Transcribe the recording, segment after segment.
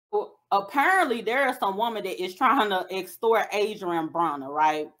apparently there is some woman that is trying to extort Adrien Broner,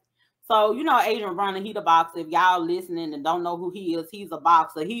 right? So, you know, Adrien Broner, he the boxer. If y'all listening and don't know who he is, he's a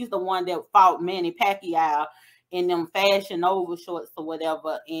boxer. He's the one that fought Manny Pacquiao in them Fashion Nova shorts or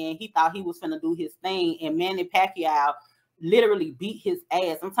whatever. And he thought he was finna do his thing. And Manny Pacquiao literally beat his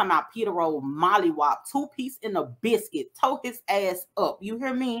ass. I'm talking about Peter Roll, mollywop, 2-piece in a biscuit, tore his ass up. You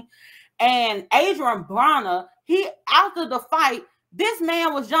hear me? And Adrien Broner, he, after the fight, this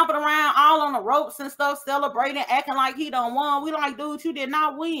man was jumping around all on the ropes and stuff, celebrating, acting like he done won. We like, dude, you did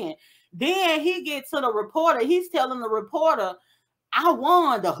not win. Then he gets to the reporter. He's telling the reporter, I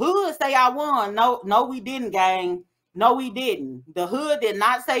won. The hood say I won. No, we didn't, gang. No, we didn't. The hood did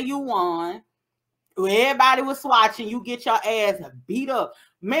not say you won. Everybody was watching. You get your ass beat up.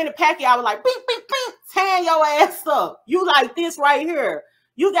 Manny Pacquiao was like, beep, beep, beep, tearing your ass up. You like this right here.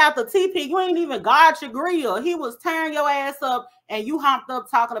 You got the TP. You ain't even guard your grill. He was tearing your ass up, and you hopped up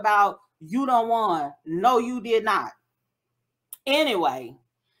talking about you don't won. No, you did not. Anyway,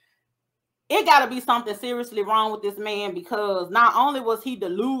 it got to be something seriously wrong with this man, because not only was he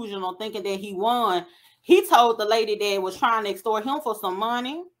delusional thinking that he won, he told the lady that was trying to extort him for some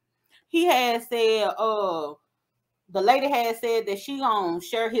money. He had said, the lady had said that she gonna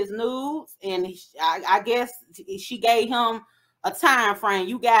share his nudes, and I guess she gave him a time frame.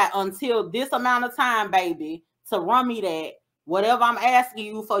 You got until this amount of time, baby, to run me that. Whatever I'm asking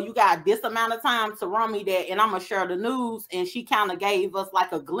you for, you got this amount of time to run me that, and I'm gonna share the news. And she kind of gave us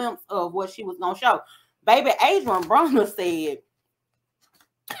like a glimpse of what she was gonna show. Baby, Adrien Broner said,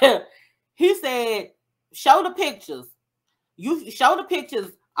 he said, show the pictures. You show the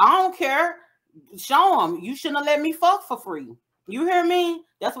pictures. I don't care. Show them. You shouldn't have let me fuck for free. You hear me?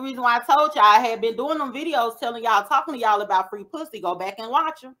 That's the reason why I told y'all I had been doing them videos telling y'all, talking to y'all about free pussy. Go back and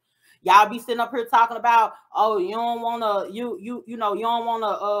watch them. Y'all be sitting up here talking about, oh, you don't want to, you know, you don't want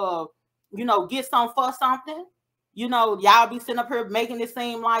to, you know, get some for something. You know, y'all be sitting up here making it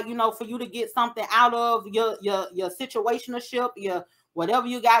seem like, you know, for you to get something out of your situationship, your whatever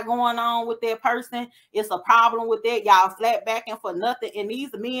you got going on with that person, it's a problem with that. Y'all flat backing for nothing. And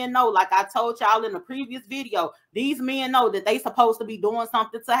these men know, like I told y'all in the previous video, these men know that they supposed to be doing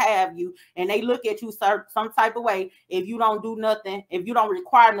something to have you, and they look at you some type of way if you don't do nothing, if you don't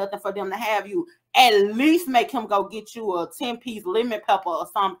require nothing for them to have you. At least make him go get you a 10-piece lemon pepper or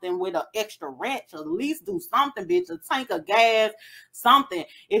something with an extra wrench. At least do something, bitch. A tank of gas, something.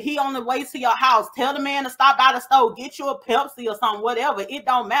 If he on the way to your house, tell the man to stop by the store, get you a Pepsi or something, whatever. It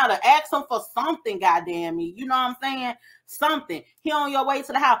don't matter. Ask him for something, goddamn me. You know what I'm saying? Something. He on your way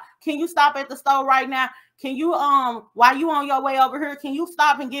to the house. Can you stop at the store right now? Can you, while you on your way over here, can you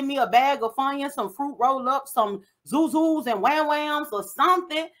stop and give me a bag of Funyuns, some fruit roll-ups, some Zuzus and Wham Whams or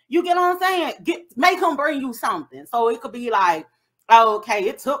something? You get what I'm saying? Make him bring you something. So it could be like, oh, okay,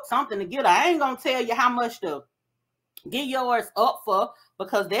 it took something to get her. I ain't gonna tell you how much to get yours up for,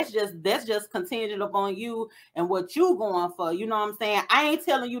 because that's just contingent upon you and what you going for. You know what I'm saying? I ain't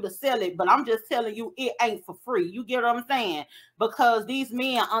telling you to sell it, but I'm just telling you it ain't for free. You get what I'm saying? Because these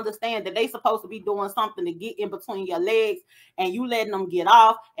men understand that they supposed to be doing something to get in between your legs, and you letting them get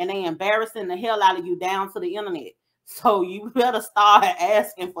off, and they embarrassing the hell out of you down to the internet. So you better start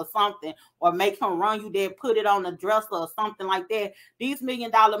asking for something, or make him run you there, put it on the dresser or something like that. These $1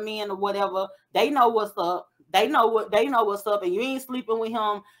 million men or whatever, they know what's up. They know what's up, and you ain't sleeping with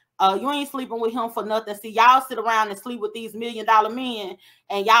him. You ain't sleeping with him for nothing. See, y'all sit around and sleep with these $1 million men,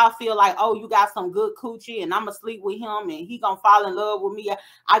 and y'all feel like, oh, you got some good coochie, and I'm gonna sleep with him, and he gonna fall in love with me.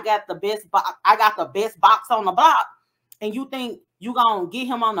 I got the best box on the block, and you think you gonna get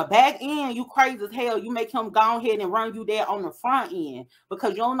him on the back end? You crazy as hell. You make him go ahead and run you there on the front end, because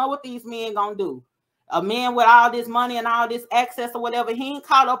you don't know what these men gonna do. A man with all this money and all this access or whatever, he ain't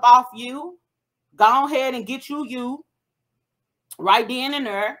caught up off you. Go ahead and get you right then and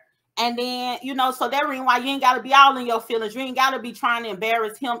there. And then, you know, so that reason why you ain't got to be all in your feelings. You ain't got to be trying to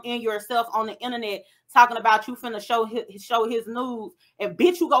embarrass him and yourself on the internet, talking about you finna show his news, and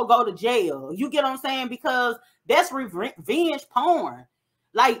bitch, you go to jail. You get what I'm saying? Because that's revenge porn.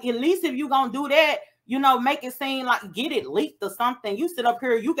 Like, at least if you gonna do that, you know, make it seem like get it leaked or something. You sit up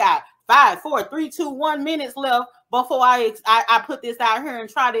here, you got 5, 4, 3, 2, 1 minutes left before I put this out here and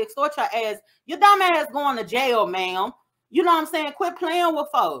try to extort your ass. Your dumb ass going to jail, ma'am. You know what I'm saying? Quit playing with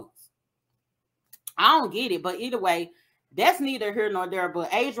folks. I don't get it, but either way, that's neither here nor there.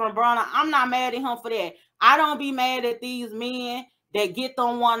 But Adrien Broner, I'm not mad at him for that. I don't be mad at these men that get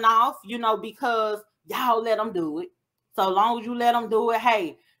them one off, you know, because y'all let them do it. So long as you let them do it,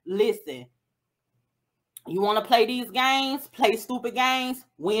 hey, listen, you want to play these games, play stupid games,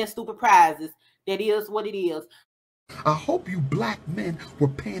 win stupid prizes. That is what it is. I hope you black men were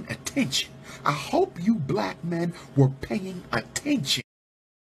paying attention. I hope you black men were paying attention.